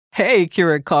Hey,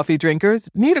 Keurig coffee drinkers.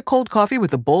 Need a cold coffee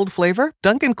with a bold flavor?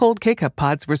 Dunkin' Cold K-Cup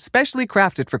pods were specially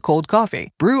crafted for cold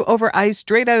coffee. Brew over ice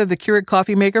straight out of the Keurig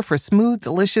coffee maker for smooth,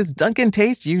 delicious Dunkin'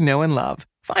 taste you know and love.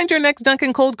 Find your next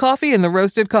Dunkin' Cold coffee in the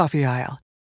roasted coffee aisle.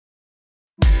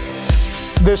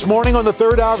 This morning on the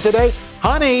third hour of today,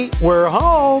 honey, we're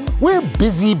home. We're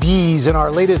busy bees in our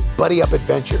latest buddy up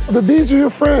adventure. The bees are your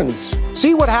friends.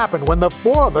 See what happened when the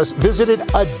four of us visited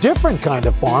a different kind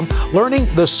of farm, learning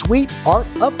the sweet art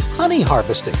of honey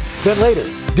harvesting. Then later,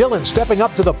 Dylan stepping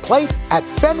up to the plate at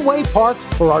Fenway Park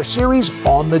for our series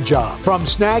On the Job. From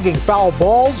snagging foul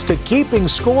balls to keeping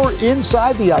score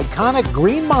inside the iconic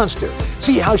Green Monster.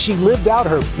 See how she lived out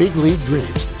her big league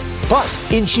dreams.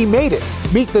 Plus, in She Made It,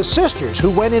 meet the sisters who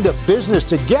went into business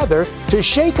together to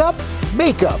shake up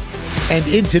makeup. And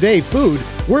in Today Food,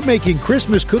 we're making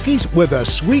Christmas cookies with a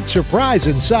sweet surprise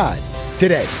inside.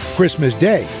 Today, Christmas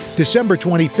Day, December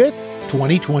 25th,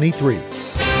 2023.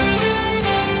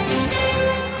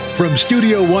 From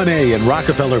Studio 1A in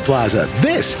Rockefeller Plaza,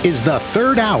 this is the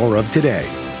third hour of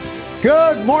Today.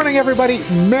 Good morning, everybody.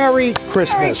 Merry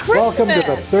Christmas. Welcome to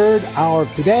the third hour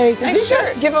of Today. Did you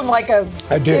just give him like a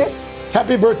kiss?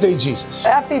 Happy birthday, Jesus.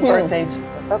 Happy birthday,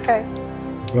 Jesus. Okay.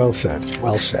 Well said.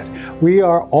 Well said. We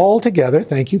are all together.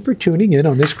 Thank you for tuning in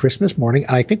on this Christmas morning.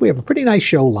 And I think we have a pretty nice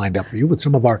show lined up for you with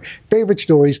some of our favorite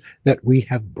stories that we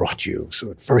have brought you.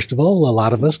 So first of all, a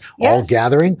lot of us all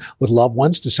gathering with loved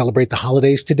ones to celebrate the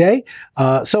holidays today.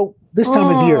 So this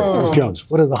time of year, Ms. Jones,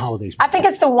 what are the holidays? I think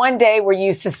it's the one day where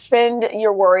you suspend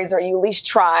your worries, or you at least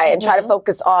try and try to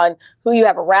focus on who you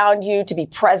have around you, to be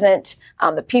present,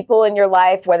 the people in your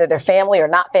life, whether they're family or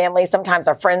not family. Sometimes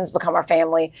our friends become our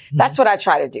family. That's what I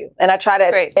try to do. And I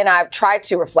try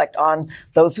to reflect on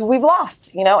those who we've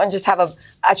lost, and just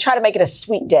I try to make it a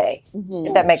sweet day,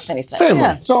 if that makes any sense. Family.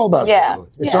 Yeah. It's all about family.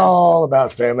 It's all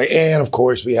about family. And of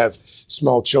course, we have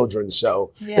small children,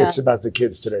 so it's about the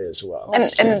kids today as well.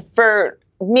 And for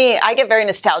me, I get very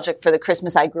nostalgic for the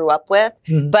Christmas I grew up with,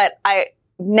 but I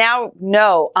now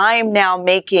know I'm now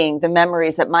making the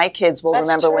memories that my kids will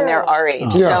remember when they're our age.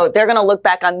 Yeah. So they're going to look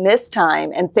back on this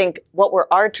time and think, what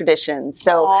were our traditions?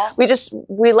 So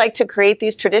we like to create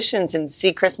these traditions and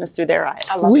see Christmas through their eyes.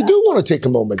 We do want to take a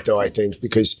moment, though, I think,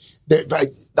 because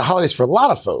the holidays for a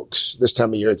lot of folks this time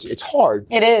of year, it's hard.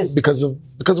 It is. Because of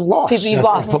loss. People you've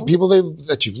lost. People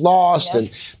that you've lost,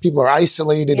 and people are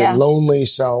isolated and lonely.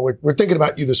 So we're thinking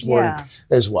about you this morning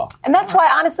as well. And that's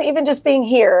why, honestly, even just being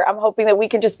here, I'm hoping that we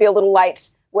can just be a little light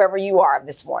wherever you are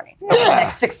this morning, over the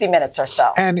next 60 minutes or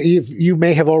so. And you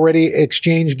may have already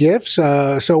exchanged gifts,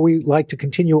 so we like to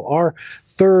continue our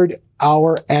third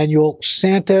hour annual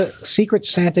Secret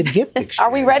Santa gift exchange.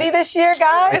 Are we ready this year,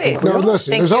 guys? No,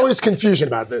 listen, there's always confusion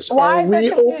about this. Why are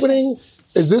we opening?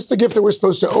 Is this the gift that we're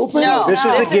supposed to open? No, this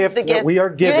is the gift that we are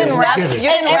giving. You didn't wrap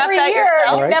every that year,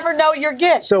 yourself. You never know your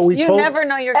gift. So you never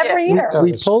know your gift. Every year.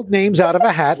 We pulled names out of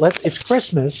a hat. It's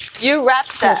Christmas. You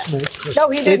wrapped that. Christmas. No,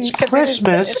 he didn't. It's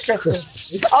Christmas. It's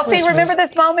Christmas. Oh, see, remember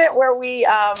this moment where we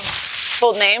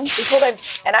pulled names? We pulled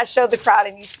names, and I showed the crowd,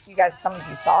 and you guys, some of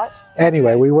you saw it.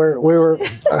 Anyway, we were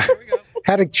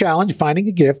had a challenge finding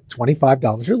a gift,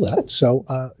 $25 or less. So,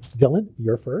 Dylan,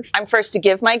 you're first. I'm first to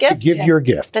give my gift? To give your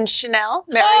gift. Then Sheinelle,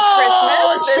 Merry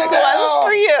Christmas. This one's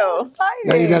for you.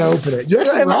 Now you got to open it. You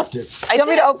actually wrapped it. Do you want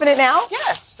me to open it now?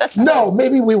 Yes.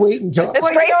 Maybe we wait until...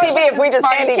 It's great TV if we just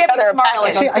hand each other a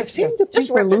package. See, I seem to think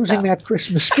we're losing that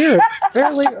Christmas spirit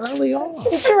fairly early on.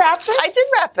 Did you wrap it? I did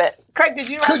wrap it. Craig, did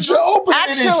you wrap it? Could you open it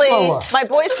any slower? Actually, my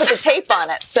boys put the tape on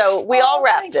it, so we all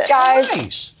wrapped it. Guys.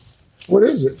 Nice. What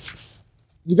is it?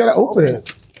 You got to open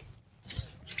it.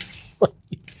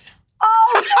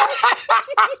 Oh,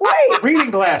 wait.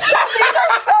 Reading glasses. These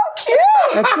are so cute.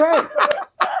 That's right.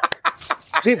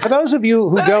 See, for those of you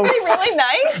who Are don't... they really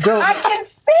nice? I can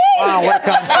see. Wow, what a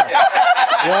concept.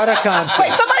 What a concept.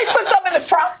 Wait, somebody put something in the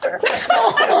prompter.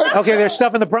 Okay, there's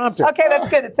stuff in the prompter. Okay, that's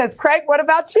good. It says, Craig, what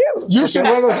about you? You should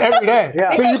wear those every day.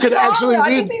 Yeah. So you could actually I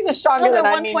read. think these are stronger than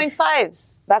I need.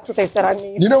 1.5s. That's what they said I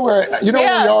need. You know where we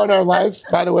are in our life,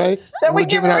 by the way? That we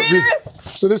give readers?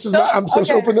 So this is I'm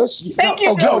supposed to open this? Thank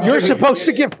you. You're supposed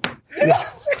to give...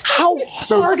 How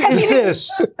hard is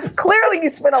this? Clearly, you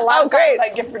spent a lot of time on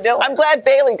that gift for Dylan. I'm glad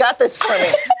Bailey got this for me.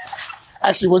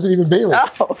 Actually, it wasn't even Bailey.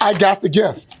 Oh. I got the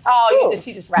gift. Oh,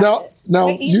 he just wrapped it. No,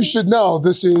 you should know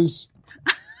this is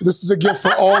a gift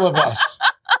for all of us.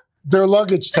 They're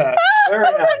luggage tags. Very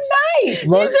Those are nice.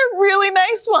 These are really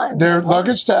nice ones. They're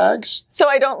luggage tags. So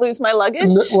I don't lose my luggage?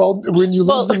 Well, when you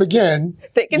lose them again...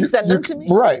 They can send them to me?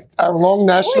 Right. Our long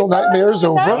national nightmare is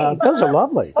over. Nice. Those are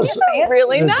lovely. Those are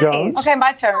really Ms. nice. Jones? Okay,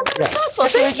 my turn. Well,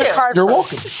 thank you. You're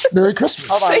welcome. Merry Christmas.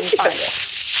 Hold on, Thank let me find it.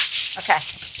 Okay.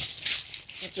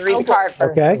 Read the card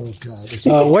first. Okay.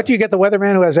 What do you get the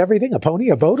weatherman who has everything? A pony,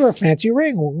 a boat, or a fancy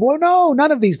ring? Well, no,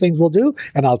 none of these things will do.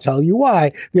 And I'll tell you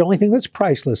why. The only thing that's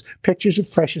priceless, pictures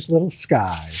of precious little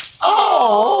skies.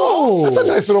 Oh, that's a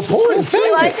nice little poem. Do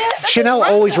you like it? Sheinelle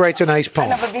always writes a nice poem.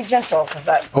 No, but be gentle.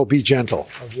 Be gentle.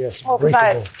 Yes, Well, did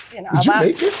you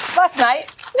make it? Last night.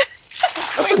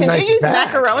 That's Wait, a did nice you use bag.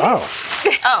 macaroni?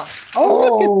 Oh,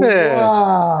 look at this.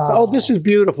 Wow. Oh, this is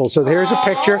beautiful. So here's a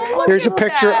picture. Here's a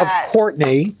picture of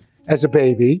Courtney as a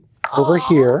baby over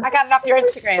here. I got it off your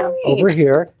Instagram. Over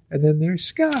here. And then there's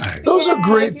Sky. Those are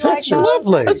great pictures.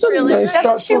 Lovely. That's a nice,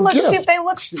 thoughtful gift. They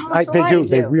look so much They do.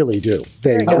 They really do.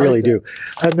 They really do.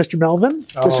 Mr. Melvin,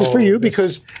 this is for you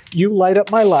because you light up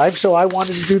my life, so I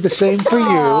wanted to do the same for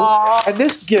you. And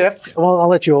this gift, well, I'll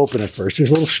let you open it first. There's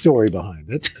a little story behind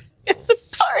it. It's a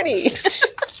party. Let's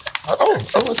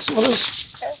see what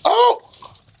is. Oh!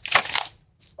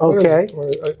 Okay. I got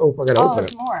to open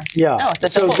it. more. Yeah. No, it's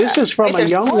a So double this pack. is from Wait, a there's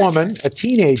young more. woman, a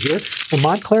teenager from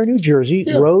Montclair, New Jersey,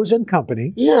 Rose and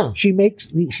Company. Yeah. She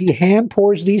hand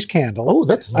pours these candles. Oh,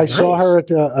 that's I saw nice.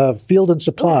 her at Field and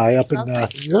Supply up in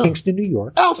nice. Kingston, New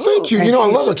York. Oh, thank you. And I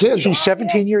love a candle. She's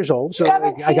 17 years old, so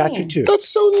I got you too. That's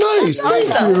so nice. Thank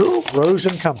you. Rose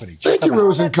and Company. Thank you,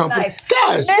 Rose and Company. nice.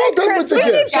 Guys, well done with the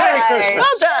gifts. Merry Christmas.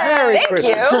 Well done. Merry Thank Christmas.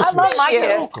 you. Christmas. I love my Thank you.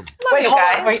 gift. Love Wait, you hold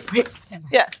on. guys. Wait.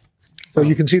 Yeah. So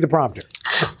you can see the prompter.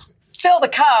 Still to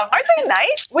come. Aren't they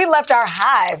nice? We left our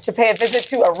hive to pay a visit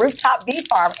to a rooftop bee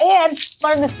farm and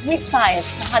learn the sweet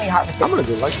science of honey harvesting. I'm going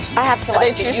to go like this. I have to Are they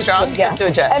like too get used strong? to it. Yeah. Do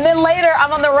a jet. And then later,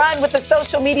 I'm on the run with a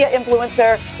social media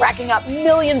influencer, racking up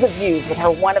millions of views with her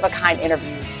one-of-a-kind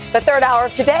interviews. The third hour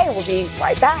of today will be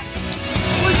right back.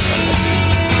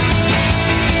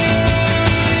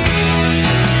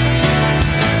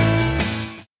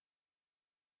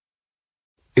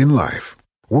 In life,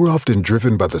 we're often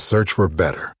driven by the search for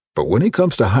better. But when it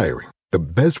comes to hiring, the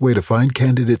best way to find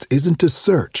candidates isn't to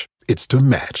search, it's to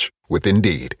match with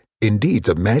Indeed. Indeed's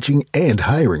a matching and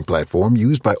hiring platform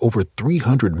used by over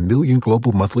 300 million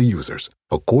global monthly users,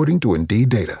 according to Indeed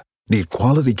data. Need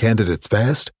quality candidates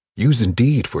fast? Use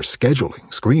Indeed for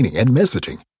scheduling, screening, and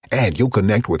messaging, and you'll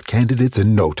connect with candidates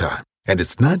in no time. And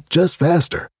it's not just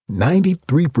faster.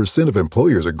 93% of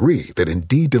employers agree that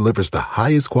Indeed delivers the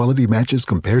highest quality matches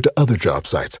compared to other job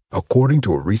sites, according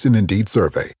to a recent Indeed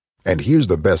survey. And here's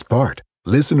the best part.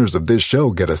 Listeners of this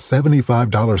show get a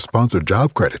 $75 sponsored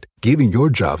job credit, giving your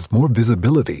jobs more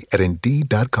visibility at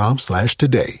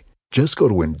Indeed.com/today. Just go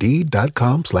to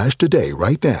Indeed.com/today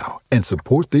right now and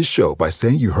support this show by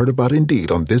saying you heard about Indeed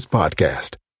on this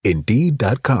podcast.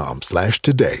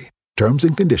 Indeed.com/today. Terms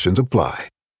and conditions apply.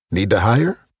 Need to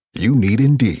hire? You need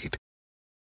Indeed.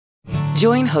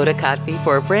 Join Hoda Kotb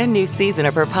for a brand new season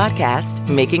of her podcast,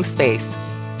 Making Space.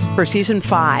 For season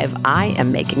 5, I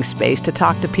am making space to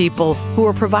talk to people who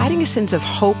are providing a sense of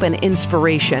hope and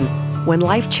inspiration when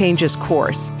life changes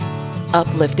course.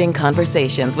 Uplifting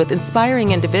conversations with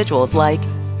inspiring individuals like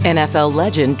NFL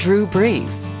legend Drew Brees,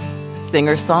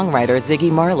 singer-songwriter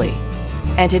Ziggy Marley,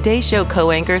 and Today's Show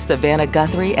co-anchor Savannah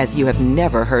Guthrie as you have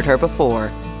never heard her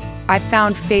before. I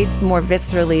found faith more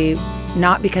viscerally,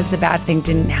 not because the bad thing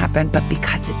didn't happen, but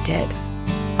because it did.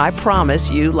 I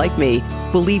promise you, like me,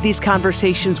 will leave these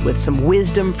conversations with some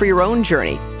wisdom for your own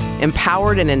journey,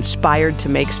 empowered and inspired to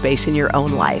make space in your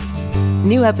own life.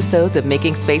 New episodes of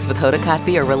Making Space with Hoda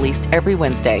Kotb are released every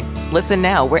Wednesday. Listen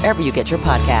now wherever you get your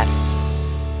podcasts.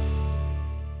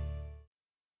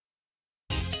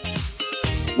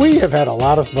 We have had a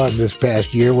lot of fun this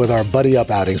past year with our Buddy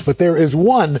Up outings, but there is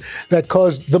one that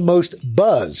caused the most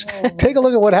buzz. Take a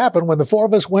look at what happened when the four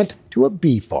of us went to a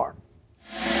bee farm.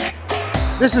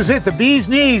 This is it, the bee's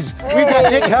knees. We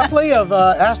got Nick Heffley of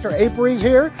Astor Apiaries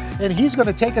here, and he's going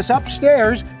to take us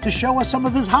upstairs to show us some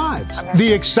of his hives.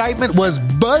 The excitement was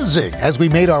buzzing as we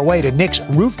made our way to Nick's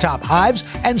rooftop hives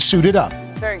and suited up.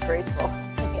 Very graceful.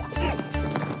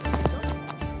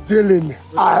 Dylan,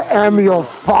 I am your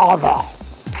father.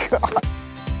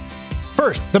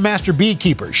 First, the master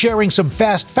beekeeper sharing some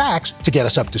fast facts to get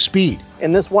us up to speed.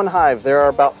 In this one hive, there are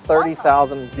about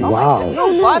 30,000 bees. Wow.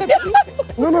 A lot of bees.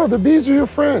 No, the bees are your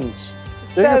friends.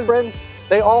 They're your friends.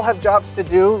 They all have jobs to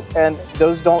do, and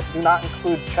those do not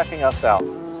include checking us out.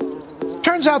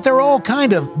 Turns out they're all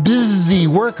kind of busy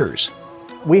workers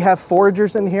We have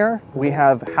foragers in here. We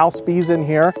have house bees in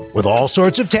here. with all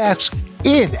sorts of tasks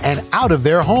in and out of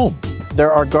their home.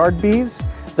 There are guard bees.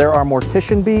 There are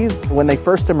mortician bees. When they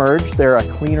first emerge, they're a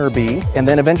cleaner bee, and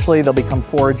then eventually they'll become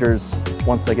foragers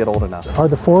once they get old enough. Are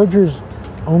the foragers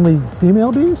only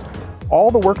female bees? All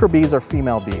the worker bees are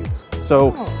female bees.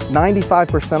 So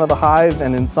 95% of the hive,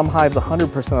 and in some hives,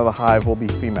 100% of the hive will be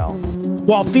female.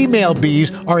 While female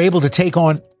bees are able to take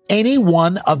on any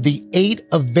one of the 8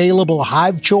 available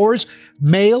hive chores,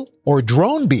 male or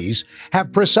drone bees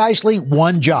have precisely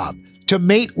one job: to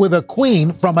mate with a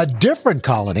queen from a different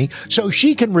colony so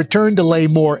she can return to lay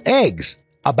more eggs,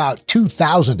 about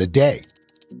 2,000 a day.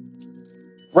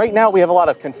 Right now, we have a lot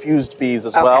of confused bees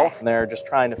as well. And they're just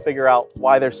trying to figure out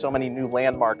why there's so many new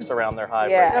landmarks around their hive.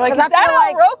 Yeah. Right They're like, is that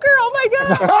Al Roker? Oh my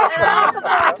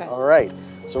God. All right.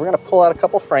 So we're going to pull out a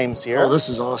couple frames here. Oh, this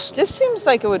is awesome. This seems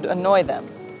like it would annoy them.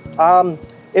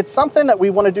 It's something that we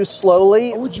want to do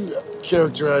slowly. How would you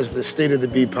characterize the state of the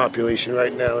bee population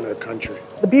right now in our country?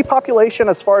 The bee population,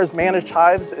 as far as managed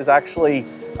hives, is actually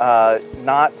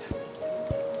not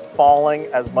falling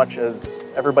as much as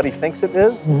everybody thinks it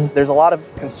is. Mm-hmm. There's a lot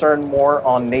of concern more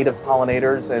on native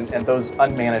pollinators and those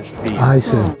unmanaged bees. I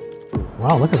see.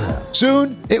 Wow, look at that.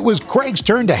 Soon, it was Craig's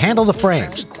turn to handle the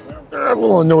frames. They're a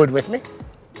little annoyed with me.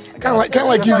 Kind of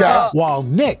like you guys. While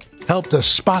Nick helped us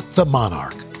spot the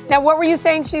monarch. Now, what were you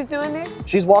saying she's doing there?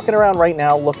 She's walking around right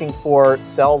now looking for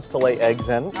cells to lay eggs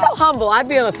in. So humble. I'd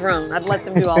be on a throne. I'd let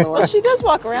them do all the work. Well, she does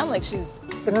walk around like she's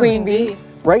the queen bee.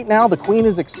 Right now, the queen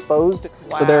is exposed,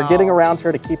 so they're getting around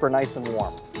her to keep her nice and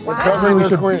warm. Wow.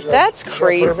 That's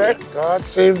crazy. God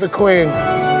save the queen.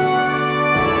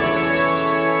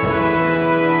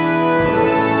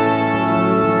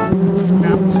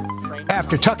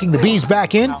 After tucking the bees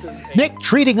back in, Nick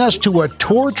treating us to a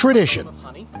tour tradition.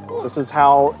 This is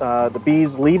how the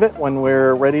bees leave it when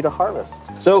we're ready to harvest.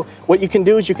 So what you can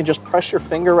do is you can just press your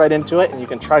finger right into it and you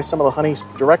can try some of the honey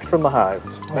direct from the hive.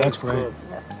 Oh, that's great.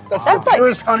 That's the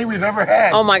purest honey we've ever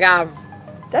had. Oh my God.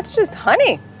 That's just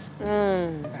honey.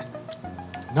 Nothing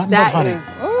but honey.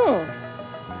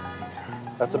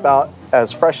 That's about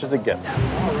as fresh as it gets.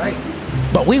 All right.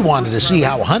 But we wanted to see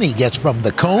how honey gets from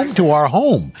the comb to our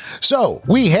home. So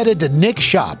we headed to Nick's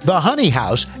shop, the honey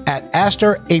house at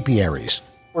Astor Apiaries.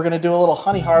 We're going to do a little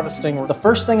honey harvesting. The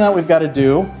first thing that we've got to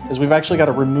do is we've actually got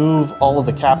to remove all of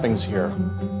the cappings here.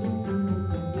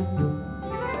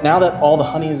 Now that all the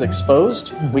honey is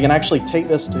exposed, we can actually take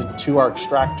this to our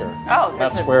extractor. Oh,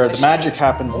 that's where the magic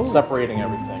happens in separating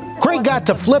everything. Craig got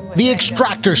to flip the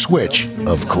extractor switch.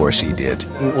 Of course he did.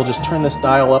 And we'll just turn this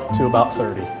dial up to about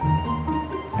 30.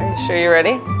 Are you sure you're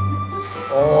ready?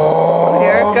 Oh,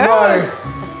 here it goes. Buddy.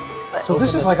 So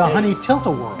this is like a honey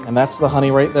tilt-a-whirl. And that's the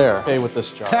honey right there. Okay, with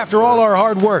this jar. After all our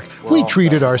hard work, we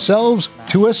treated ourselves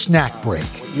to a snack break.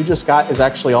 What you just got is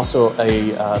actually also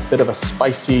a bit of a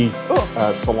spicy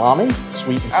salami,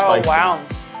 sweet and spicy. Oh, wow.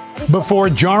 Before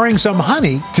jarring some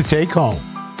honey to take home.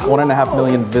 1.5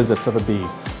 million visits of a bee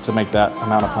to make that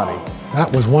amount of honey.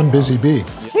 That was one busy bee.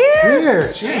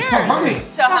 Cheers. Cheers to honey.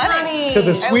 To honey. To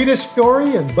the sweetest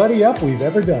story and buddy up we've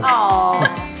ever done.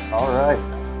 Aww. All right.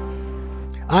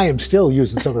 I am still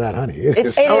using some of that honey. It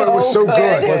was so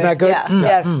good. Was that good? Yeah.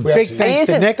 Yes. Big thanks I use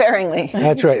to it Nick. sparingly.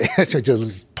 That's right.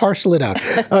 Just parcel it out.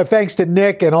 Thanks to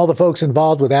Nick and all the folks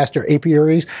involved with Astor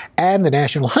Apiaries and the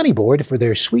National Honey Board for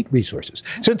their sweet resources.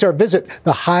 Since our visit,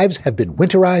 the hives have been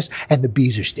winterized and the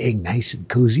bees are staying nice and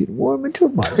cozy and warm until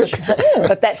March.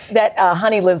 But that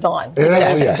honey lives on.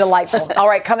 It's delightful. All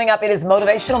right, coming up, it is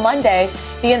Motivational Monday.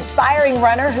 The inspiring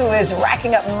runner who is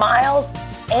racking up miles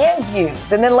and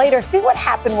views. And then later, see what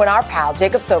happened when our pal,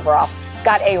 Jacob Soboroff,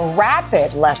 got a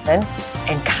rapid lesson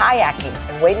in kayaking.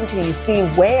 And wait until you see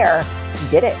where he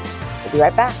did it. We'll be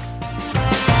right back.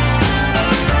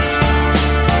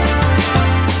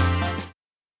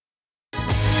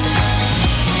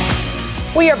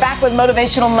 We are back with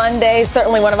Motivational Monday.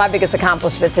 Certainly one of my biggest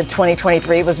accomplishments in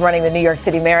 2023 was running the New York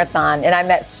City Marathon. And I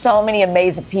met so many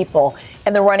amazing people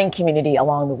in the running community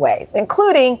along the way,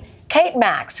 including Kate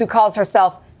Mackz, who calls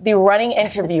herself the running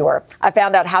interviewer. I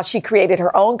found out how she created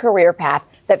her own career path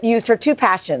that fused her two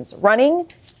passions, running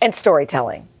and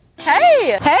storytelling.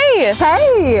 Hey!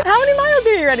 How many miles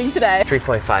are you running today?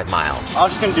 3.5 miles. I'm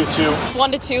just going to do 2.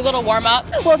 1 to 2, little warm up.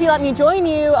 Well, if you let me join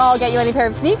you, I'll get you any pair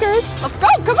of sneakers. Let's go,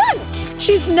 come on!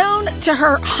 She's known to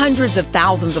her hundreds of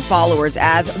thousands of followers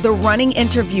as the running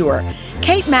interviewer.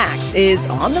 Kate Mackz is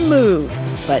on the move,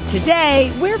 but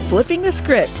today we're flipping the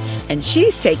script and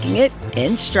she's taking it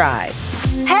in stride.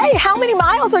 Hey, how many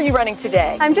miles are you running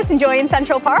today? I'm just enjoying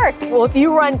Central Park. Well, if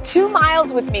you run 2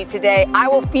 miles with me today, I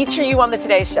will feature you on the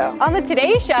Today Show. On the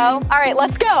Today Show? All right,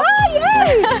 let's go. Ah,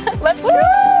 yay! Let's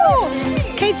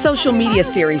go! Kate's social media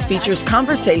series features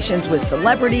conversations with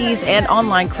celebrities and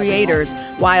online creators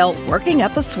while working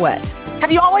up a sweat.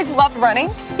 Have you always loved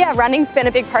running? Yeah, running's been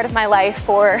a big part of my life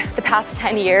for the past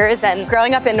 10 years. And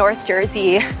growing up in North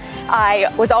Jersey,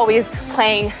 I was always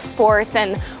playing sports,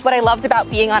 and what I loved about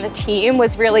being on a team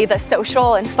was really the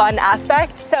social and fun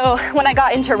aspect. So when I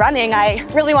got into running, I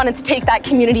really wanted to take that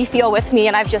community feel with me,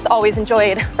 and I've just always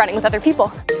enjoyed running with other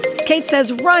people. Kate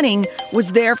says running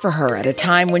was there for her at a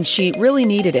time when she really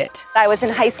needed it. I was in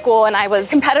high school and I was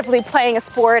competitively playing a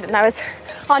sport, and I was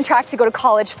on track to go to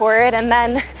college for it. And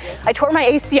then I tore my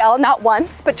ACL not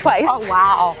once, but twice. Oh,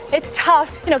 wow. It's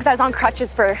tough, because I was on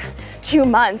crutches for 2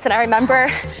 months. And I remember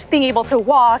being able to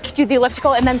walk, do the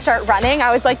elliptical, and then start running.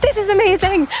 I was like, this is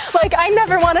amazing. Like, I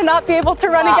never want to not be able to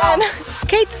run again.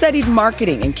 Kate studied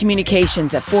marketing and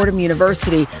communications at Fordham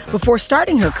University before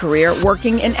starting her career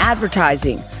working in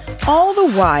advertising. All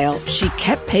the while, she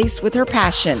kept pace with her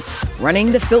passion,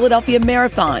 running the Philadelphia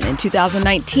Marathon in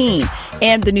 2019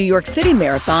 and the New York City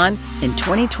Marathon in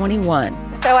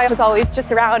 2021. So I was always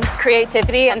just around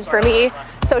creativity, and for me,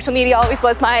 social media always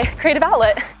was my creative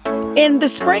outlet. In the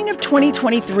spring of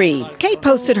 2023, Kate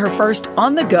posted her first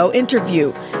on-the-go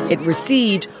interview. It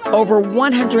received over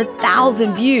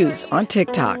 100,000 views on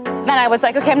TikTok. Then I was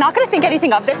like, okay, I'm not going to think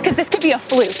anything of this because this could be a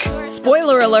fluke.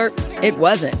 Spoiler alert, it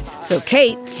wasn't. So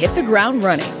Kate hit the ground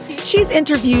running. She's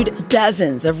interviewed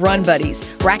dozens of run buddies,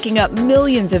 racking up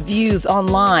millions of views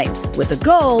online with the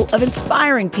goal of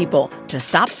inspiring people to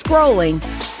stop scrolling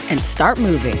and start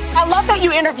moving. I love that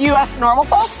you interview us normal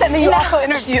folks, and then you also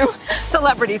interview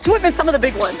celebrities. Who have been some of the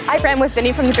big ones? I ran with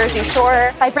Vinny from the Jersey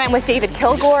Shore. I ran with David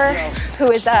Kilgore,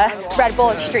 who is a Red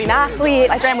Bull Extreme athlete.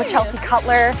 I ran with Chelsea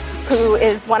Cutler, who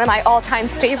is one of my all-time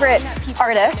favorite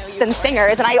artists and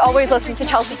singers, and I always listen to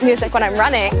Chelsea's music when I'm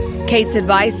running. Kate's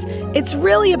advice, it's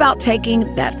really about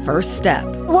taking that first step.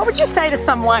 What would you say to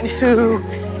someone who,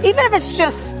 even if it's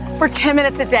just for 10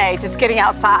 minutes a day, just getting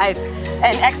outside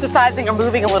and exercising or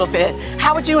moving a little bit,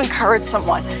 how would you encourage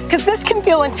someone? Because this can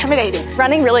feel intimidating.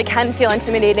 Running really can feel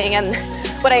intimidating, and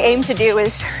what I aim to do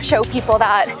is show people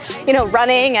that,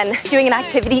 running and doing an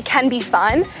activity can be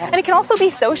fun, and it can also be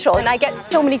social. And I get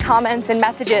so many comments and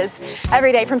messages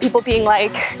every day from people being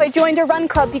like, I joined a run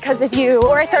club because of you,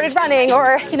 or I started running,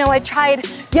 or, I tried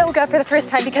yoga for the first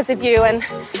time because of you, and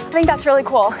I think that's really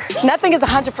cool. Nothing is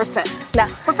 100%. No.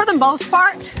 But for the most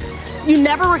part, you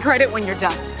never regret it when you're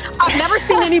done. I've never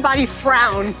seen anybody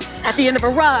frown at the end of a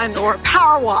run or a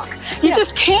power walk. You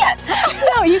just can't.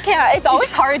 No, you can't. It's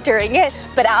always hard during it,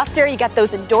 but after you get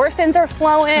those endorphins are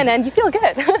flowing and you feel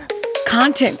good.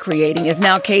 Content creating is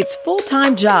now Kate's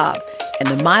full-time job, and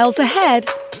the miles ahead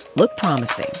look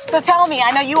promising. So tell me,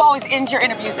 I know you always end your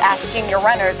interviews asking your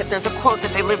runners if there's a quote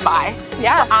that they live by.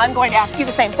 Yeah. So I'm going to ask you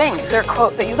the same thing. Is there a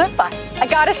quote that you live by? I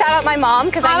gotta shout out my mom,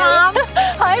 because I know.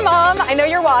 Hi, Mom. I know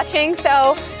you're watching.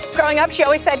 So growing up, she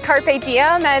always said carpe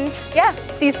diem, and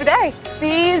seize the day.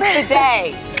 Seize the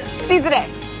day. Seize the day.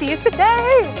 Seize the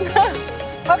day.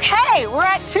 Okay, we're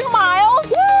at 2 miles.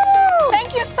 Woo!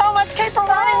 Thank you so much, Kate, for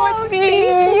running with me.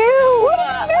 Thank you. What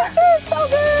a mission. So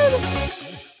good.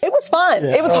 It was fun.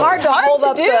 Yeah. It was hard to hold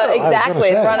up exactly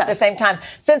and run at the same time.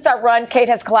 Since our run, Kate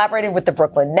has collaborated with the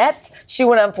Brooklyn Nets. She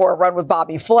went on for a run with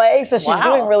Bobby Flay, so she's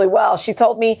doing really well. She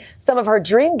told me some of her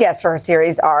dream guests for her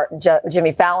series are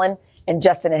Jimmy Fallon and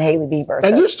Justin and Haley Bieber.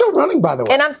 And you're still running, by the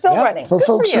way. And I'm still running. For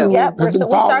folks who have been we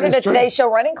started a Today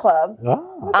Show running club,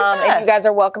 and you guys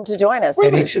are welcome to join us.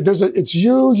 It's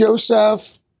you,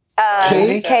 Yosef,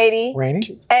 Katie,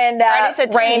 Rainey, and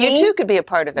Rainey. You too could be a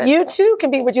part of it. You too can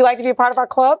be. Would you like to be a part of our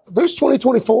club? There's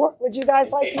 2024. Would you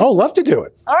guys like to? Oh, love to do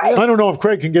it. All right. I don't know if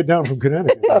Craig can get down from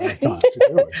Connecticut.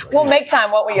 We'll make time,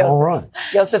 won't we, Yosef? All right.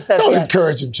 Yosef says Don't yes.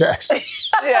 encourage him, Jess.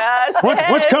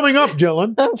 What's coming up,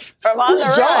 Dylan? From on Who's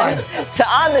the John? run to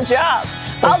on the job.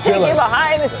 I'll take you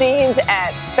behind the scenes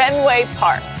at Fenway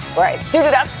Park, where I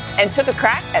suited up and took a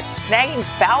crack at snagging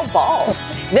foul balls.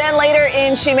 Then later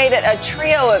in She Made It, a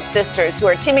trio of sisters who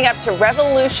are teaming up to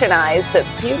revolutionize the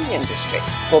beauty industry.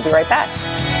 We'll be right back.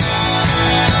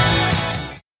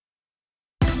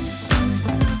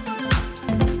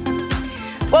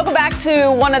 Welcome back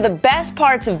to one of the best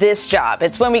parts of this job.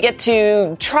 It's when we get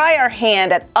to try our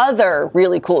hand at other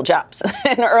really cool jobs.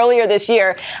 And earlier this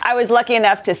year, I was lucky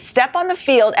enough to step on the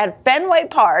field at Fenway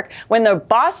Park when the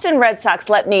Boston Red Sox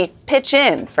let me pitch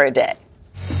in for a day.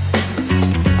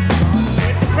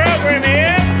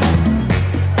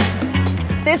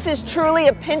 This is truly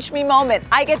a pinch me moment.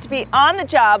 I get to be on the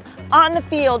job, on the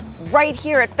field, right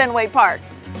here at Fenway Park.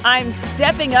 I'm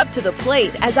stepping up to the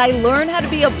plate as I learn how to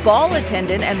be a ball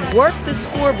attendant and work the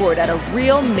scoreboard at a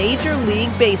real Major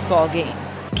League Baseball game.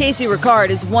 Casey Ricard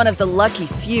is one of the lucky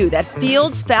few that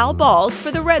fields foul balls for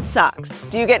the Red Sox.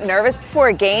 Do you get nervous before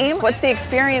a game? What's the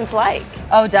experience like?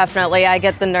 Oh, definitely. I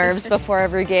get the nerves before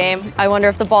every game. I wonder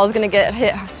if the ball is going to get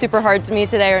hit super hard to me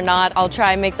today or not. I'll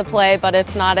try and make the play, but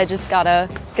if not, I just got to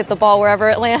get the ball wherever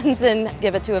it lands and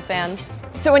give it to a fan.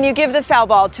 So when you give the foul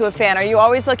ball to a fan, are you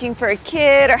always looking for a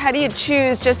kid, or how do you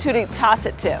choose just who to toss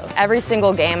it to? Every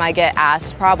single game I get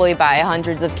asked, probably by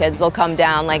hundreds of kids. They'll come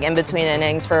down like in between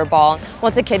innings for a ball.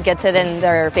 Once a kid gets it and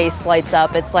their face lights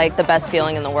up, it's like the best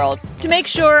feeling in the world. To make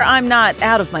sure I'm not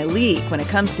out of my league when it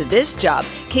comes to this job,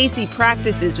 Casey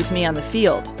practices with me on the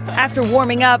field. After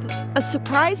warming up, a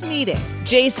surprise meeting.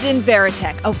 Jason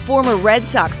Varitek, a former Red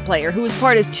Sox player who was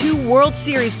part of 2 World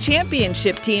Series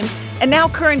championship teams and now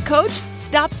current coach,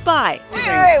 stops by.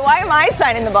 Wait, why am I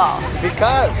signing the ball?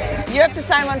 Because you have to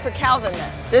sign one for Calvin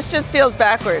then. This just feels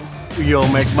backwards. You'll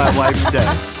make my wife's day.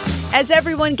 As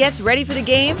everyone gets ready for the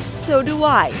game, so do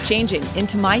I, changing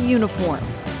into my uniform.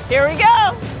 Here we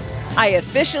go. I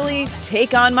officially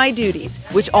take on my duties,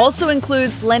 which also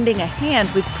includes lending a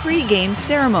hand with pre-game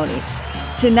ceremonies.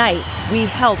 Tonight, we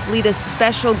help lead a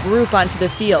special group onto the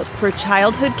field for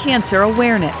childhood cancer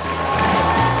awareness.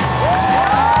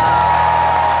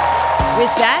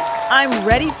 With that, I'm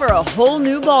ready for a whole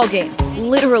new ballgame,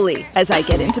 literally, as I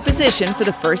get into position for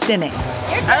the first inning.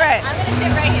 All right. I'm going to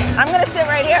sit right here. I'm going to sit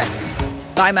right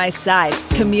here. By my side,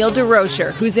 Camille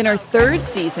DeRocher, who's in her 3rd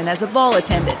season as a ball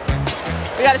attendant.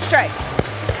 We got a strike.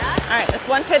 All right, that's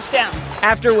 1 pitch down.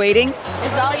 After waiting,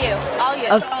 It's all you.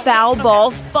 a foul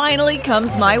ball finally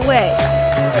comes my way.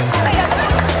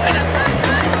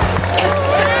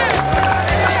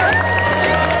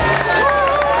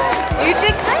 You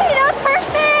did great. That was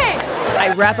perfect.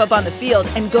 I wrap up on the field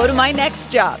and go to my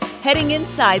next job, heading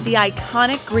inside the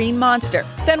iconic Green Monster,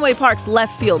 Fenway Park's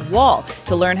left field wall,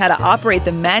 to learn how to operate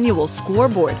the manual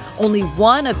scoreboard, only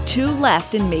one of 2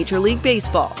 left in Major League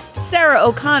Baseball. Sarah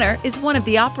O'Connor is one of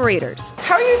the operators.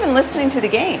 How are you even listening to the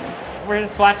game? We're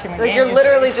just watching the game. Like you're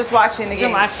literally just watching the game. You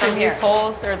can watch through these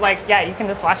holes, or you can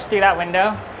just watch through that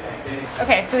window.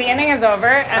 Okay, so the inning is over,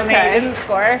 and they didn't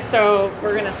score, so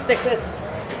we're gonna stick this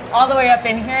all the way up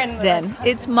in here. And then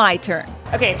it's my turn.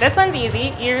 Okay, this one's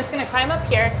easy. You're just gonna climb up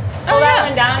here, pull that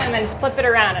one down, and then flip it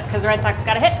around it, because the Red Sox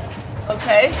got a hit.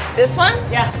 Okay, this one?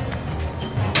 Yeah.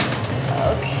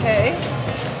 Okay.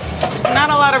 There's not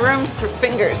a lot of rooms for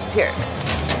fingers here.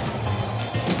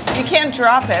 You can't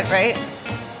drop it, right?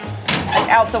 Like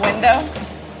out the window?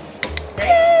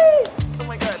 Yay! Oh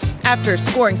my gosh. After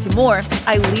scoring some more,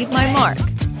 I leave my mark.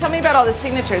 Tell me about all the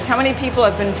signatures. How many people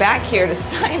have been back here to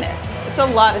sign it? It's a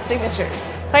lot of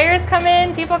signatures. Players come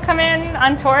in, people come in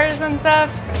on tours and stuff.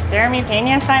 Jeremy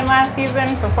Pena signed last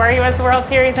season before he was the World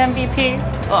Series MVP.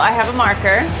 Well, I have a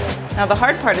marker. Now the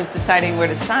hard part is deciding where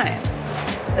to sign.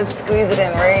 Let's squeeze it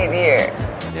in right here.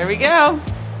 There we go.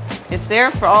 It's there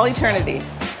for all eternity.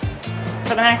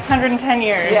 For the next 110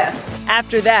 years. Yes.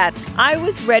 After that, I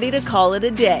was ready to call it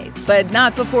a day, but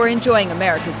not before enjoying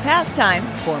America's pastime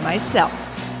for myself.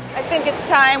 I think it's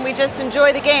time we just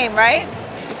enjoy the game, right?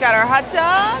 We've got our hot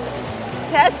dogs,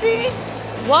 Tessie,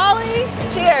 Wally.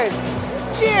 Cheers.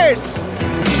 Cheers.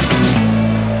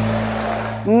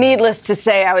 Needless to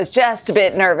say, I was just a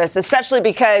bit nervous, especially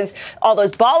because all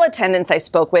those ball attendants I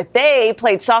spoke with, they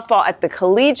played softball at the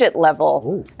collegiate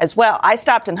level as well. I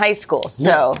stopped in high school,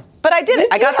 so, but I did it.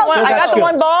 I got the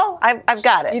one ball. I've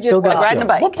got it. You did like riding a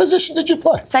bike. What position did you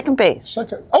play? Second base.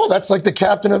 Second. Oh, that's like the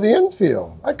captain of the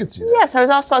infield. I could see that. Yes, I was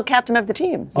also captain of the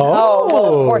team. So. Oh,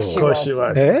 well, of course you was.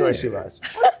 Of course she was.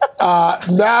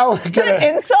 Now we're gonna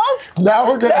insult. Now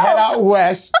we're gonna head out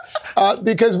west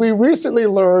because we recently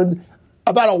learned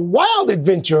about a wild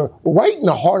adventure right in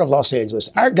the heart of Los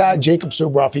Angeles. Our guy, Jacob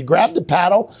Subroff, he grabbed a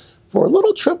paddle for a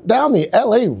little trip down the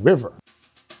L.A. River.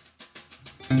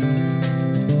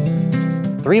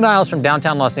 3 miles from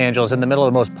downtown Los Angeles, in the middle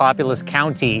of the most populous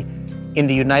county in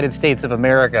the United States of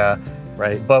America,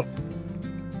 right? But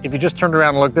if you just turned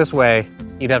around and looked this way,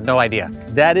 you'd have no idea.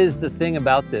 That is the thing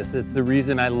about this. It's the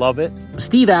reason I love it.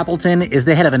 Steve Appleton is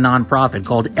the head of a nonprofit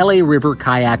called LA River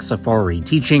Kayak Safari,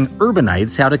 teaching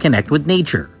urbanites how to connect with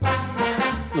nature.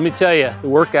 Let me tell you, the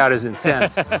workout is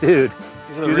intense. Dude,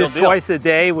 do this twice a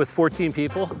day with 14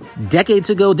 people. Decades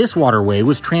ago, this waterway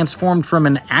was transformed from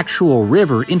an actual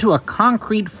river into a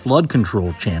concrete flood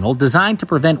control channel designed to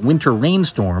prevent winter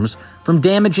rainstorms from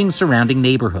damaging surrounding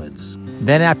neighborhoods.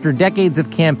 Then, after decades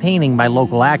of campaigning by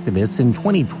local activists, in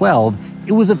 2012,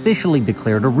 it was officially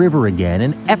declared a river again,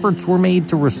 and efforts were made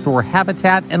to restore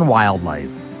habitat and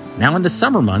wildlife. Now, in the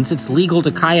summer months, it's legal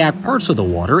to kayak parts of the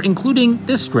water, including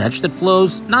this stretch that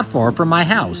flows not far from my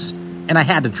house, and I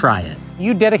had to try it.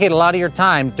 You dedicate a lot of your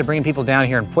time to bringing people down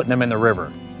here and putting them in the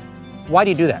river. Why do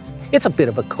you do that? It's a bit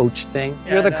of a coach thing.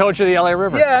 You're the coach of the LA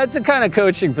River. Yeah, it's a kind of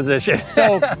coaching position.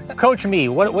 So, coach me.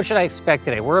 What should I expect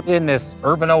today? We're in this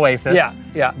urban oasis.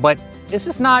 Yeah. But this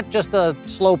is not just a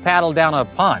slow paddle down a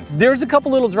pond. There's a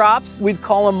couple little drops. We'd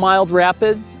call them mild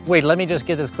rapids. Wait, let me just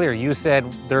get this clear. You said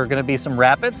there are going to be some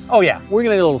rapids? Oh, yeah. We're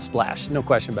going to get a little splash. No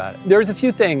question about it. There's a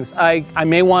few things I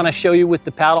may want to show you with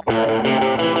the paddle.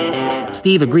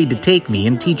 Steve agreed to take me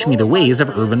and teach me the ways of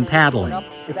urban paddling.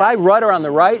 If I rudder on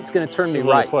the right, it's going to turn me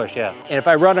right. Push, yeah. And if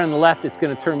I rudder on the left, it's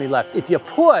going to turn me left. If you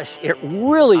push, it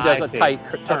really does a tight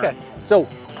turn. Okay. So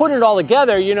putting it all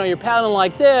together, you're paddling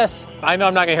like this. I know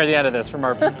I'm not going to hear the end of this from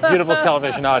our beautiful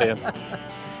television audience.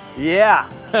 Yeah.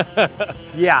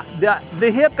 Yeah. The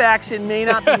hip action may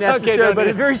not be necessary, but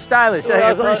it's very stylish.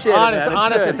 I appreciate it.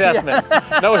 Honest assessment.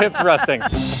 No hip thrusting.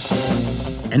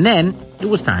 And then it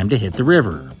was time to hit the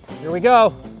river. Here we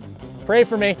go. Pray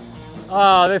for me.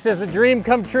 Oh, this is a dream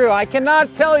come true. I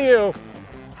cannot tell you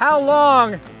how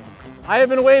long I have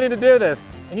been waiting to do this.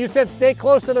 And you said stay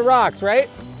close to the rocks, right?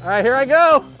 All right, here I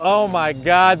go. Oh my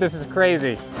God, this is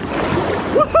crazy.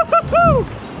 Woo-hoo-hoo-hoo!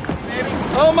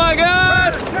 Oh my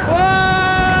God! Whoa!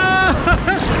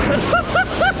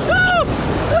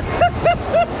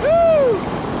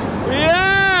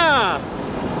 Yeah!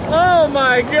 Oh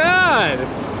my God!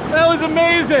 That was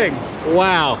amazing!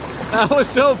 Wow, that was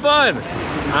so fun.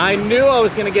 I knew I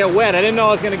was gonna get wet. I didn't know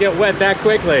I was gonna get wet that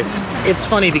quickly. It's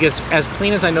funny because as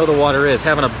clean as I know the water is,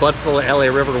 having a butt full of LA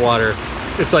River water,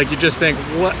 it's like you just think,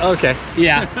 what? Okay.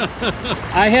 Yeah.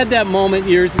 I had that moment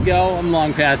years ago. I'm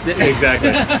long past it.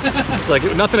 Exactly. It's like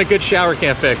nothing a good shower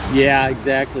can't fix. Yeah,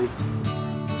 exactly.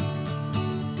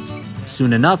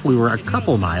 Soon enough, we were a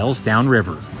couple miles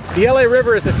downriver. The LA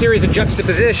River is a series of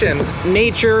juxtapositions,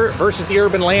 nature versus the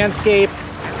urban landscape.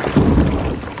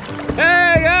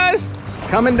 Hey guys,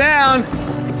 coming down.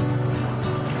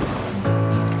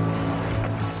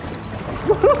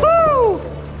 Woohoo!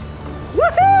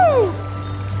 Woohoo!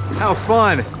 How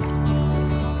fun.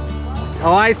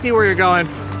 Oh, I see where you're going.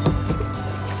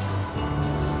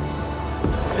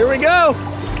 Here we go.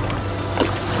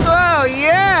 Oh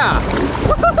yeah!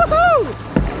 Woohoo!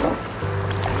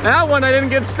 That one I didn't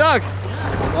get stuck.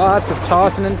 Lots of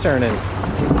tossing and turning.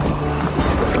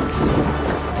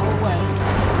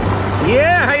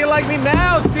 Yeah, how you like me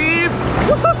now, Steve?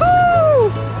 Woohoo!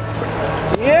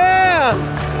 Yeah!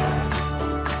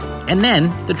 And then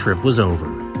the trip was over.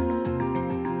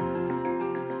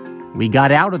 We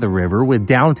got out of the river with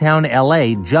downtown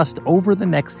LA just over the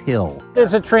next hill.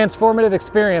 It's a transformative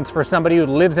experience for somebody who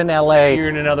lives in LA. You're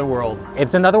in another world.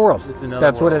 It's another world. It's another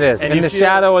That's world. what it is. And in the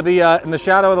shadow of the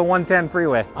 110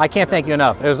 freeway. I can't thank you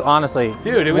enough. It was honestly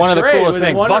one of the coolest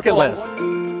things. Bucket list.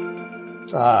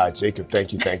 Jacob,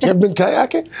 thank you. You ever been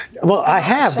kayaking? Well, I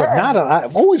have, but not.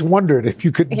 I've always wondered if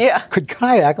you could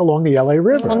kayak along the LA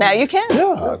River. Well, now you can.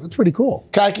 Yeah, that's pretty cool.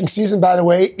 Kayaking season, by the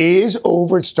way, is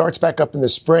over. It starts back up in the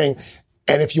spring.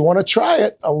 And if you want to try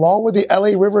it, along with the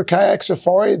LA River Kayak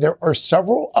Safari, there are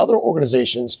several other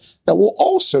organizations that will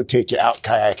also take you out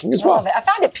kayaking as well. I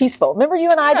found it peaceful. Remember you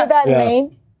and I did that in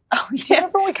Maine? Oh, yeah.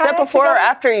 Is that before or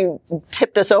after you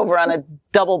tipped us over on a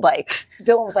double bike?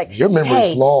 Dylan was like, your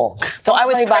memory's long. So I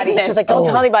was pregnant. She's like, don't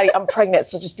tell anybody I'm pregnant,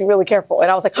 so just be really careful.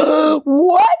 And I was like,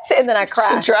 what? And then I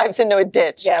crashed. She drives into a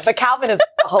ditch. Yeah, but Calvin is,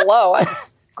 hello.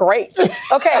 Great.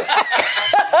 Okay.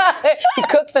 He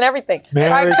cooks and everything.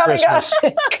 Merry Christmas.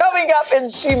 Coming up, and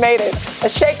she made it. A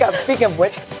shake-up, speaking of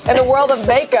which, in the world of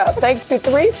makeup, thanks to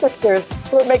three sisters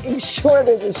who are making sure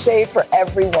there's a shade for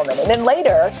every woman. And then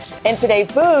later, in Today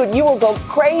Food, you will go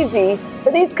crazy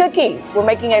for these cookies. We're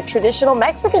making a traditional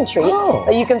Mexican treat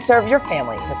that you can serve your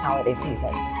family this holiday season.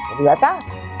 We'll be right back.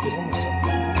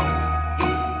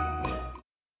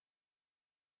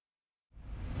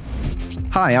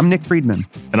 Hi, I'm Nick Friedman.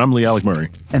 And I'm Lee Alec Murray.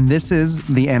 And this is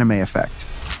The Anime Effect.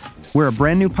 We're a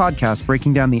brand new podcast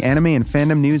breaking down the anime and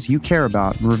fandom news you care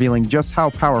about and revealing just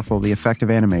how powerful the effect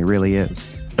of anime really is.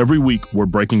 Every week, we're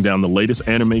breaking down the latest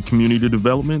anime community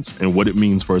developments and what it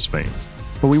means for us fans.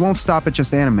 But we won't stop at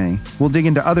just anime. We'll dig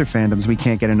into other fandoms we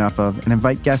can't get enough of and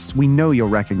invite guests we know you'll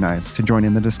recognize to join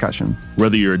in the discussion.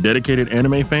 Whether you're a dedicated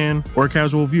anime fan or a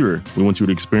casual viewer, we want you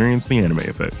to experience the Anime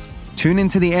Effect. Tune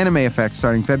into The Anime Effect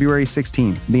starting February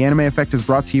 16th. The Anime Effect is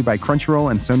brought to you by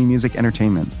Crunchyroll and Sony Music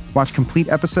Entertainment. Watch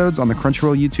complete episodes on the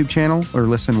Crunchyroll YouTube channel or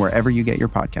listen wherever you get your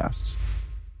podcasts.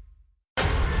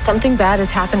 Something bad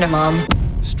has happened to Mom.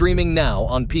 Streaming now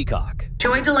on Peacock.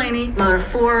 Joy Delaney, mother of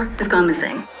 4, has gone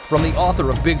missing. From the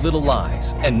author of Big Little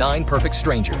Lies and 9 Perfect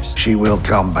Strangers. She will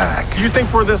come back. You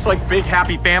think we're this, big,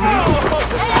 happy family? I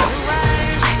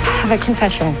have a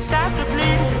confession.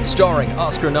 Starring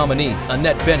Oscar nominee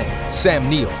Annette Bening, Sam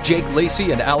Neill, Jake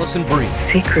Lacey, and Allison Brie.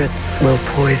 Secrets will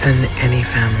poison any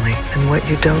family, and what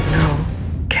you don't know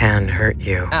can hurt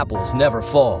you. Apples Never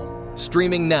Fall.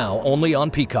 Streaming now only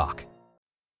on Peacock.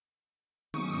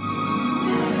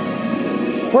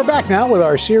 We're back now with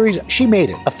our series, She Made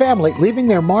It, a family leaving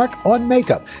their mark on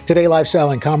makeup. Today,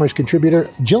 lifestyle and commerce contributor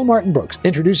Jill Martin Brooks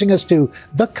introducing us to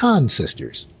the Khan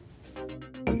sisters.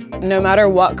 No matter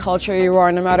what culture you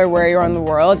are, no matter where you are in the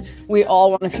world, we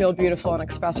all want to feel beautiful and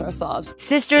express ourselves.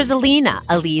 Sisters Alina,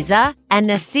 Aliza, and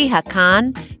Nasiha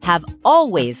Khan have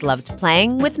always loved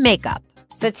playing with makeup.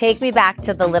 So take me back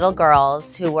to the little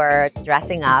girls who were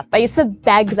dressing up. I used to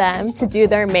beg them to do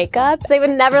their makeup. They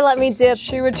would never let me do it.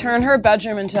 She would turn her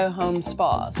bedroom into a home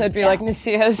spa. So it'd be like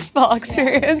Nasiha's spa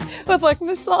experience with like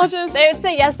massages. They would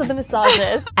say yes to the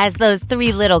massages. As those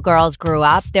three little girls grew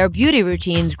up, their beauty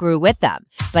routines grew with them.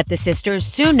 But the sisters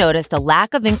soon noticed a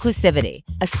lack of inclusivity,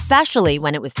 especially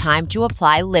when it was time to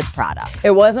apply lip products.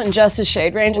 It wasn't just a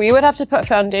shade range. We would have to put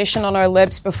foundation on our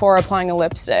lips before applying a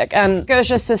lipstick. And it was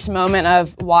just this moment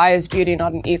of, why is beauty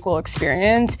not an equal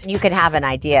experience? You could have an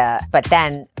idea, but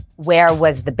then where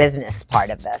was the business part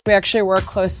of this? We actually work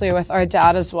closely with our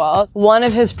dad as well. One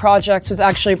of his projects was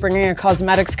actually bringing a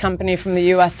cosmetics company from the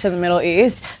US to the Middle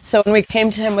East. So when we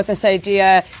came to him with this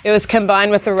idea, it was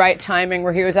combined with the right timing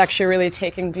where he was actually really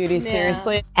taking beauty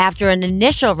seriously. After an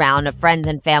initial round of friends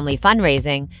and family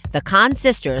fundraising, the Khan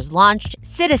sisters launched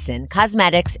CTZN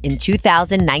Cosmetics in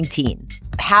 2019.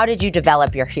 How did you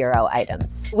develop your hero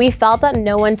items? We felt that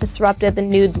no one disrupted the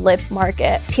nude lip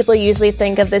market. People usually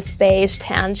think of this beige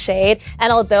tan shade,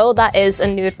 and although that is a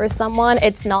nude for someone,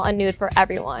 it's not a nude for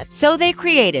everyone. So they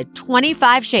created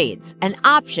 25 shades, an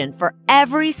option for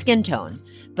every skin tone.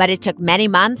 But it took many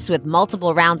months with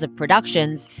multiple rounds of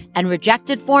productions and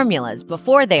rejected formulas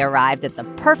before they arrived at the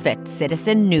perfect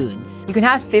CTZN nudes. You can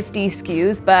have 50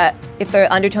 SKUs, but if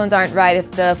the undertones aren't right,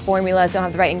 if the formulas don't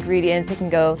have the right ingredients, it can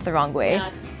go the wrong way.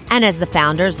 And as the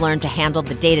founders learned to handle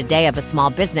the day-to-day of a small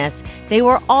business, they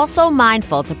were also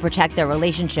mindful to protect their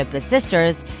relationship as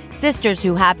sisters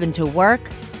who happen to work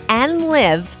and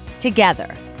live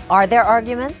together. Are there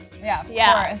arguments? Yeah, of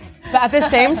course. But at the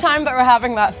same time that we're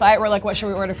having that fight, we're like, what should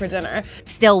we order for dinner?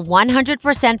 Still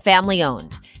 100%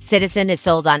 family-owned. CTZN is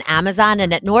sold on Amazon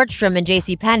and at Nordstrom and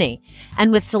JCPenney.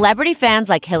 And with celebrity fans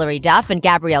like Hilary Duff and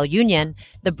Gabrielle Union,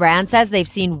 the brand says they've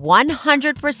seen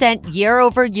 100%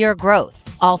 year-over-year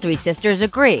growth. All three sisters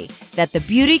agree that the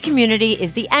beauty community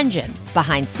is the engine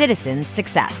behind CTZN's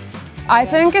success. I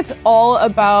think it's all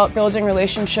about building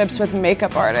relationships with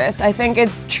makeup artists. I think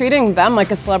it's treating them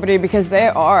like a celebrity because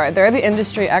they're the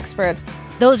industry experts.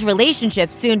 Those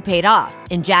relationships soon paid off.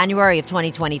 In January of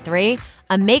 2023,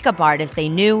 a makeup artist they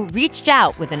knew reached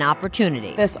out with an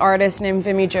opportunity. This artist named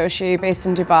Vimy Joshi, based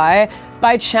in Dubai,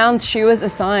 by chance, she was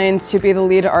assigned to be the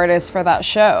lead artist for that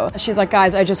show. She's like,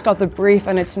 guys, I just got the brief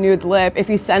and it's nude lip. If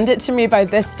you send it to me by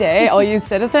this day, I'll use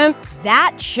CTZN.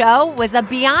 That show was a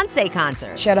Beyonce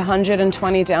concert. She had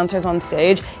 120 dancers on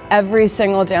stage. Every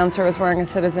single dancer was wearing a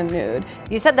CTZN nude.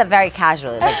 You said that very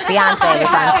casually, like Beyonce was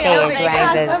on stage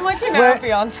wearing this. I'm like,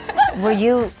 Beyonce. Were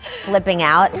you flipping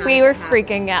out? We were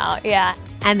freaking out, yeah.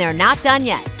 And they're not done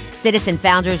yet. CTZN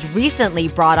founders recently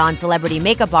brought on celebrity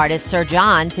makeup artist Sir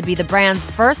John to be the brand's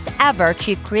first ever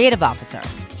chief creative officer.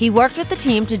 He worked with the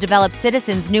team to develop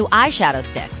CTZN's new eyeshadow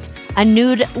sticks, a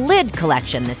nude lid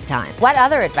collection this time. What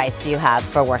other advice do you have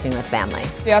for working with family?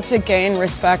 You have to gain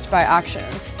respect by action.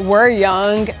 We're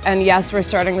young, and yes, we're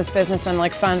starting this business and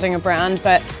like founding a brand,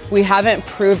 but we haven't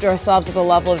proved ourselves with a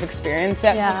level of experience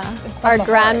yet. Yeah. Our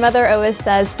grandmother always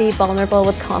says, be vulnerable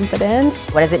with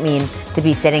confidence. What does it mean to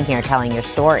be sitting here telling your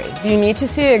story? You need to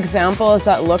see examples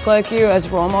that look like you as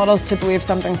role models to believe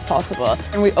something's possible.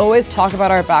 And we always talk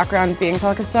about our background being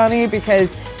Pakistani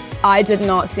because I did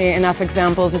not see enough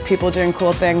examples of people doing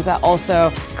cool things that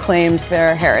also claimed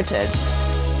their heritage.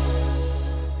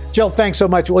 Jill, thanks so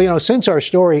much. Well, since our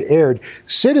story aired,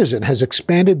 CTZN has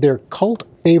expanded their cult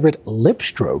favorite lip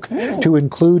stroke to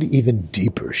include even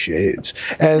deeper shades.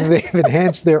 And they've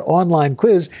enhanced their online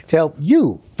quiz to help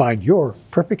you find your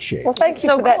perfect shade. Well, thank you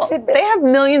for that tidbit. They have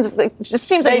millions of, it just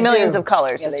seems like millions of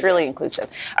colors. It's really inclusive.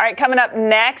 All right, coming up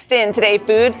next in Today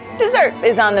Food, dessert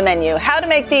is on the menu. How to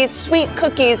make these sweet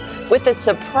cookies with a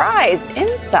surprise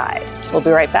inside. We'll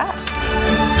be right back.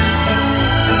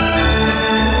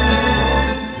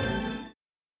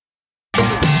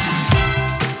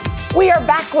 We are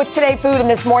back with Today Food, and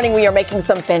this morning we are making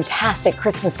some fantastic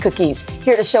Christmas cookies.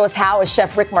 Here to show us how is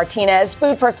Chef Rick Martinez,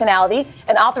 food personality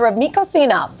and author of Mi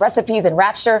Cocina, Recipes and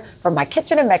Rapture from My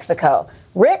Kitchen in Mexico.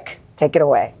 Rick, take it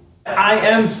away. I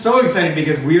am so excited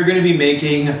because we are going to be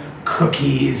making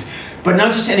cookies, but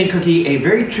not just any cookie, a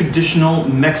very traditional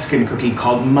Mexican cookie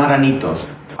called marranitos.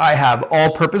 I have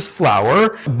all-purpose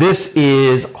flour. This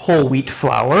is whole wheat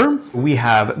flour. We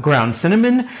have ground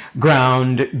cinnamon,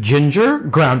 ground ginger,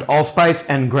 ground allspice,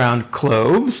 and ground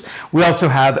cloves. We also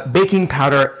have baking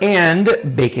powder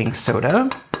and baking soda.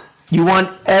 You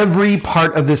want every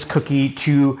part of this cookie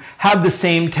to have the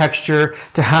same texture,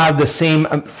 to have the same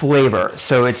flavor.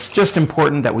 So it's just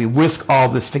important that we whisk all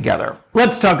this together.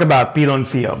 Let's talk about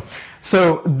piloncillo.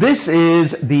 So this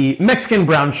is the Mexican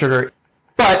brown sugar,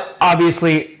 but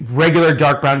obviously regular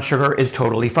dark brown sugar is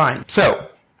totally fine. So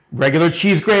regular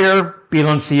cheese grater,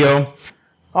 piloncillo.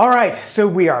 All right, so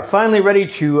we are finally ready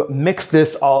to mix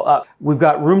this all up. We've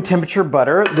got room temperature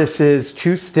butter. This is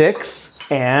 2 sticks.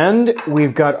 And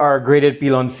we've got our grated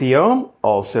piloncillo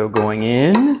also going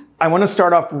in. I want to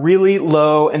start off really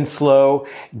low and slow,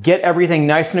 get everything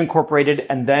nice and incorporated,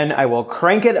 and then I will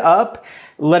crank it up,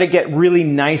 let it get really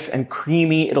nice and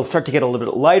creamy. It'll start to get a little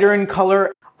bit lighter in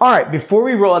color. All right, before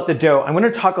we roll out the dough, I'm going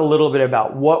to talk a little bit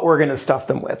about what we're going to stuff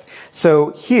them with.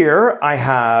 So here I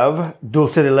have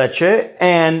dulce de leche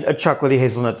and a chocolatey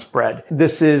hazelnut spread.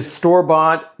 This is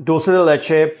store-bought dulce de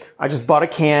leche. I just bought a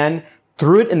can,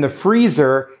 threw it in the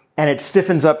freezer, and it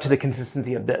stiffens up to the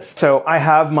consistency of this. So I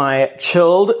have my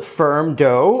chilled firm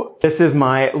dough. This is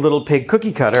my little pig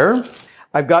cookie cutter.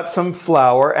 I've got some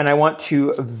flour, and I want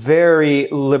to very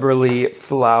liberally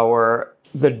flour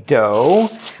the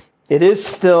dough. It is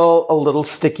still a little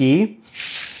sticky.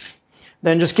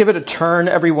 Then just give it a turn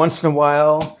every once in a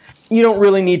while. You don't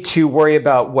really need to worry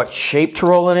about what shape to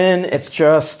roll it in. It's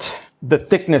just the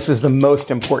thickness is the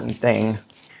most important thing.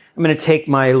 I'm going to take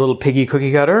my little piggy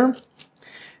cookie cutter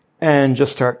and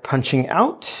just start punching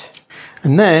out.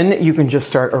 And then you can just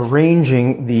start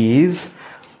arranging these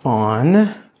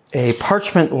on a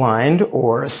parchment lined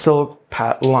or silk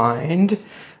pat lined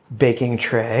baking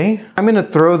tray. I'm going to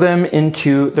throw them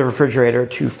into the refrigerator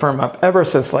to firm up ever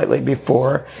so slightly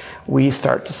before we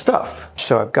start to stuff.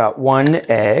 So I've got 1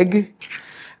 egg.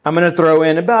 I'm going to throw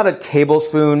in about a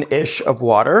tablespoon-ish of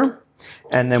water.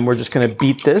 And then we're just going to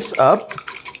beat this up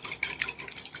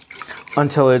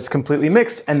until it's completely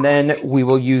mixed. And then we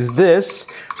will use this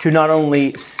to not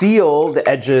only seal the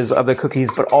edges of the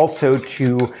cookies, but also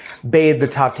to bathe the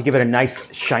top to give it a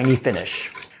nice shiny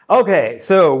finish. Okay,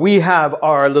 so we have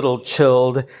our little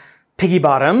chilled piggy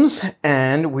bottoms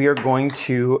and we are going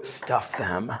to stuff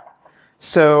them.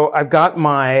 So I've got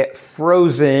my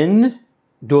frozen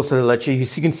dulce de leche.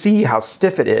 You can see how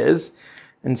stiff it is.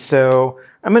 And so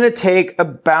I'm going to take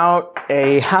about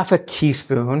a half a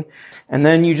teaspoon, and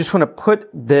then you just want to put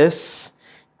this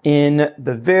in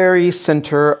the very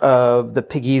center of the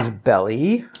piggy's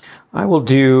belly. I will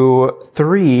do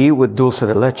 3 with dulce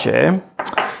de leche,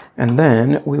 and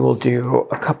then we will do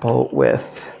a couple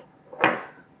with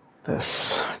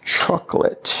this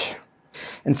chocolate.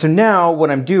 And so now what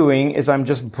I'm doing is I'm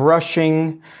just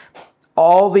brushing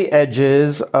all the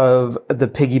edges of the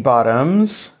piggy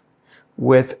bottoms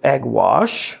with egg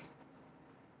wash.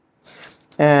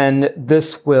 And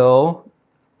this will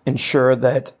ensure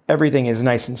that everything is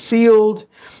nice and sealed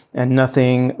and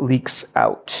nothing leaks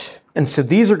out. And so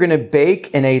these are going to bake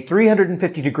in a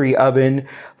 350 degree oven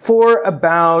for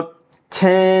about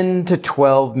 10 to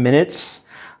 12 minutes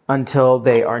until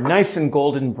they are nice and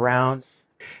golden brown.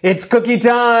 It's cookie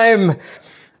time!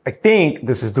 I think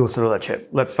this is dulce de leche.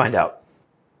 Let's find out.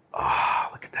 Oh,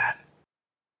 look at that.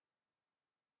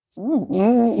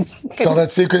 So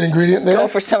that secret ingredient there? Go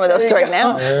for some of those right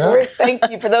now. Yeah. Rick, thank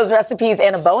you for those recipes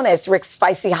and a bonus, Rick's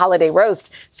Spicy Holiday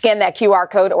Roast. Scan that QR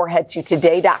code or head to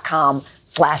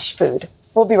today.com/food.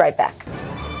 We'll be right back.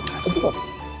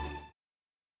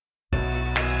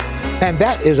 And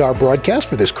that is our broadcast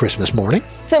for this Christmas morning.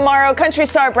 Tomorrow, country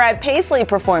star Brad Paisley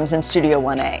performs in Studio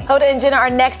 1A. Hoda and Jenna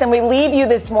are next, and we leave you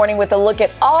this morning with a look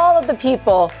at all of the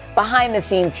people behind the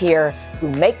scenes here who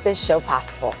make this show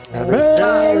possible.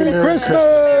 Merry Christmas!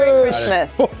 Merry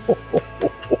Christmas.